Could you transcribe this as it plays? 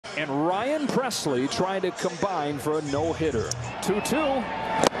And Ryan Presley trying to combine for a no-hitter. 2-2.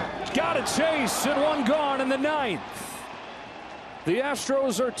 Got a chase and one gone in the ninth. The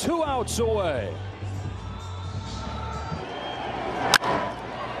Astros are 2 outs away.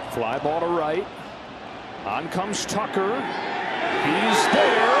 Fly ball to right. On comes Tucker. He's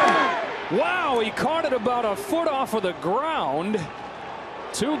there. Wow, he caught it about a foot off of the ground.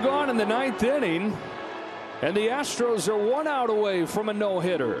 2 gone in the ninth inning. And the Astros are 1 out away from a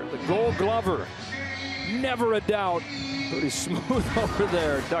no-hitter. The Gold Glover, never a doubt. Pretty smooth over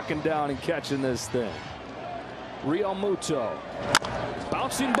there, ducking down and catching this thing. Real Muto.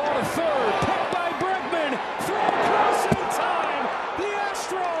 Bouncing ball to third, picked by Bregman. Throw across in time. The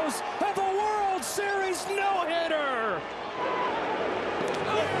Astros have a World Series no-hitter.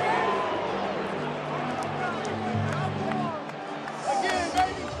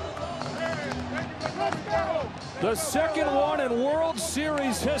 The second one in World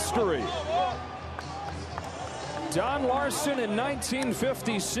Series history. Don Larson in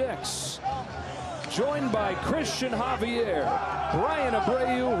 1956. Joined by Christian Javier, Brian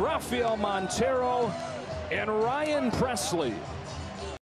Abreu, Rafael Montero, and Ryan Presley.